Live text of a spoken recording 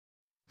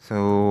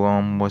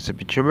What's up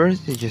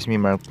YouTubers, it's just me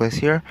Mark Plus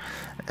here,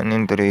 and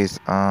in today's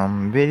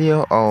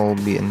video I'll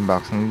be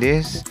unboxing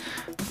this.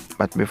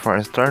 But before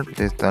I start,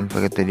 please don't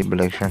forget to leave a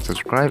like, share, and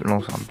subscribe, and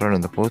also turn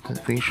on the post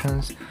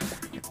notifications.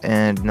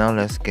 And now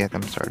let's get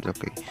them started.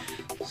 Okay,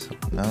 so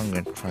now I'm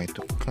gonna try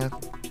to cut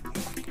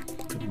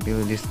to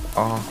build this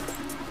off.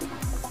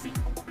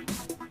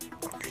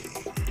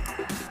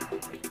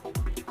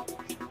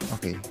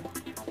 Okay,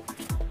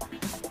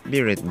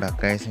 be right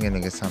back guys. I'm gonna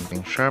get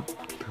something sharp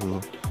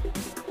to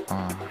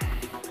um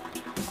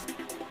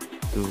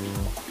to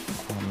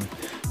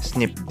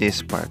snip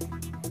this part.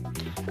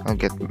 I'll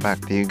get back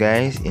to you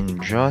guys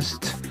in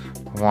just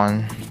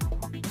one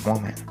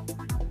moment.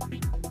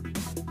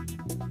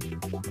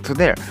 So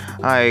there,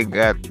 I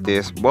got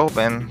this ball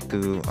pen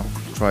to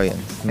try and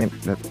snip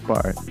that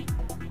part.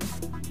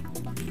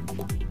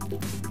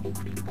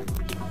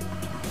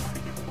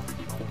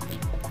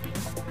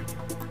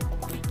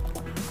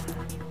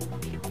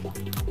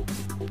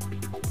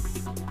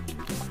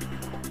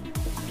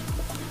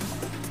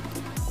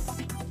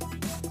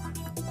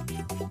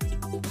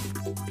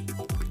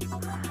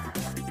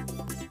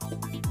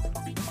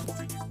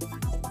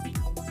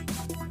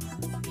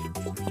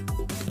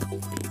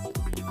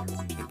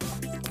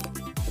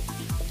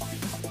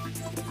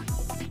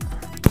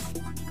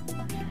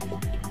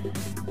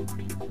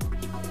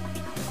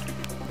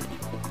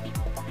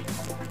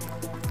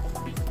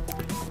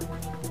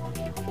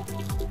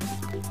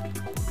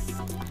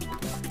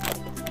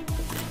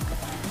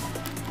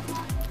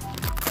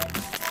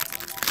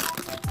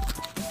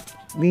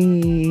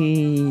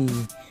 Whee!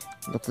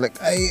 Looks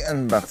like I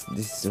unboxed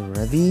this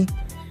already.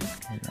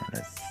 And now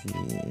let's see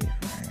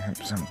if I have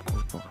some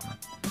cool Pokemon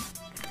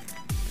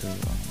to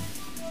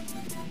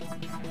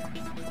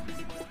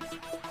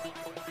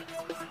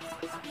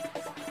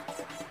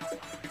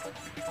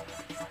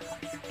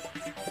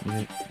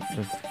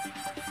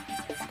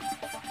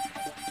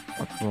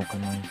what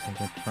Pokemon is I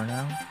get for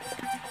now?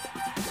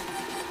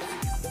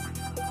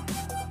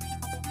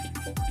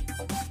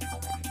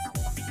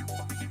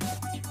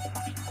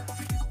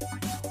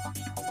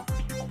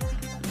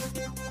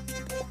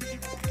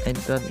 I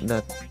thought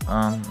that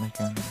I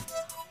can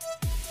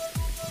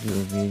do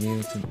a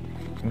video to the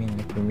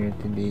premiere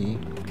today,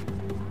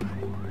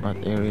 but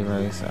I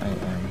realized I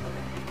am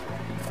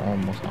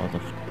almost out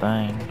of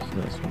time, so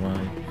that's why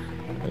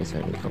I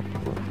decided to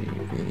upload the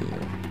video.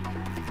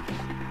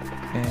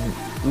 And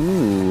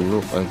ooh,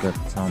 look, I got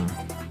some.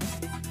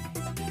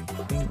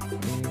 I think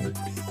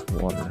it's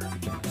water.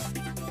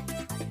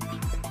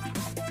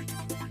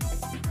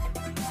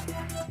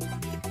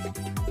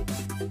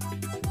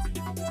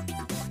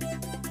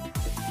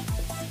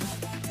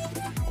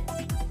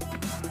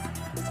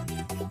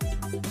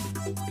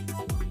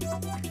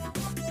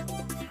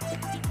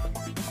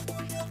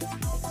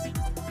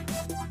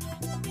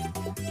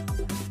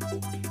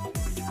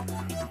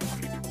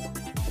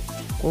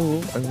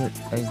 Oh, I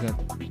got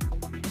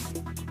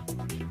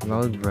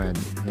Loudbred,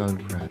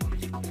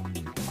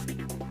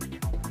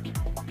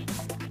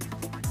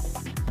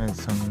 and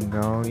some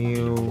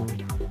Galio.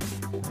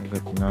 I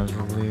got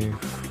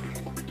Nuzleaf,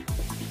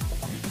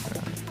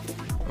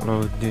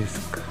 Low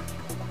Disc,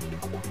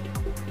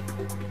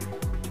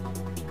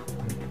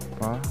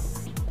 Pa,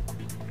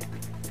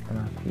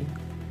 Lucky.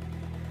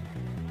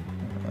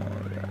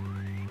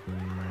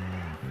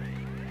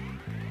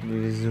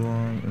 This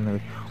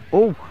one,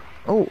 oh,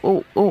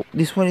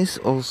 this one is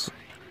also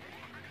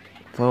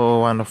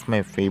one of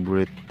my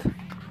favorite.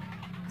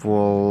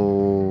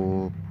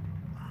 Voltorb,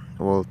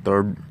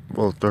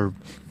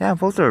 yeah,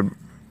 Voltorb.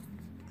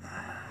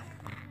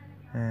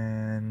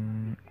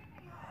 And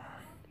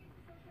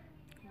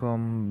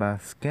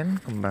Combusken,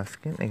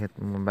 I got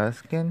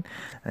Combusken,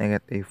 and I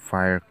got a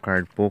fire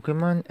card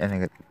Pokemon, and I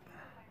got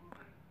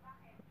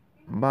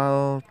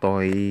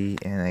Baltoy,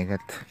 and I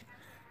got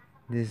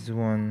this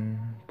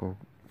one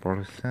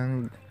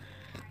Porcand.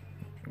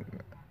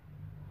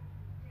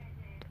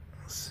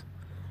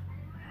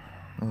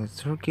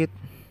 Circuit.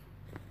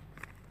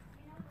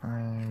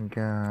 I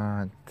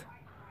got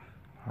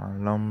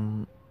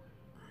Lumbray,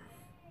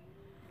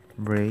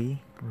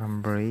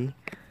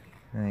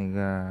 and I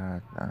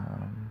got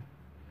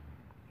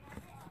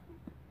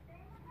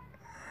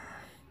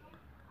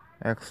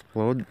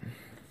Explode.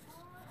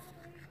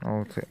 I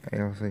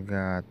also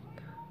got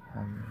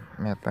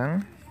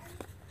Metang.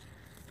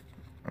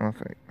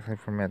 Also, aside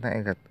from Metang,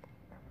 I got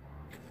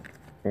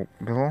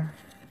Oakville.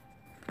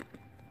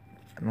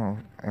 No,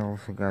 I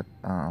also got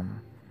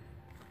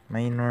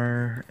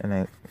Minor, and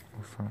I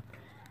also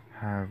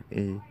have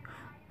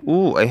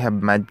I have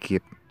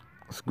Madkip.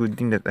 It's a good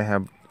thing that I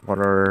have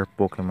water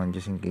Pokemon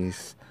just in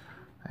case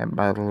I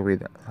battle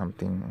with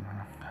something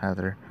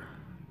harder.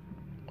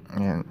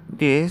 And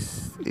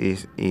this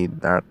is a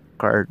dark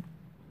card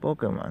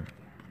Pokemon.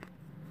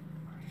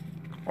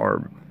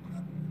 Orb.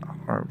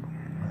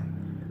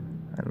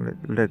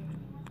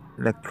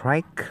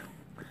 Electrike.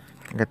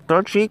 The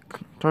Torchic.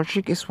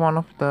 Torchic is one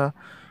of the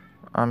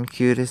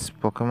cutest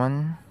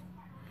Pokemon.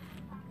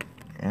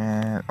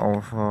 And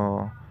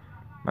also,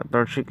 but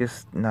Torchic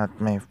is not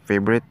my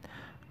favorite.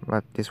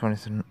 but this one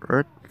is an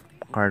Earth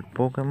card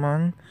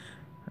Pokemon,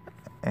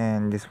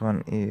 and this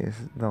one is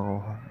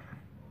the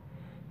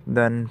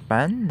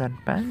Dunpan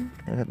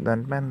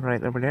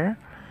right over there,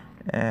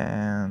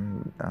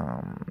 and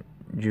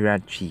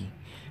Jirachi.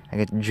 I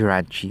get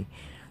Jirachi.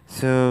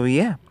 So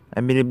yeah,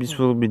 I believe this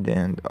will be the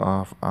end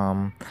of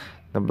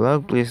the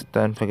blog. Please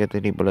don't forget to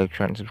leave a like,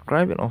 share, and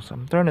subscribe, and also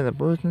turn on the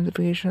post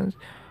notifications.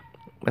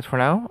 But for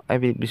now, I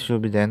believe this will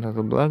be the end of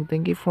the blog.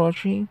 Thank you for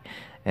watching,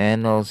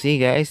 and I'll see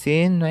you guys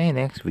in my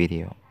next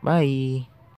video. Bye.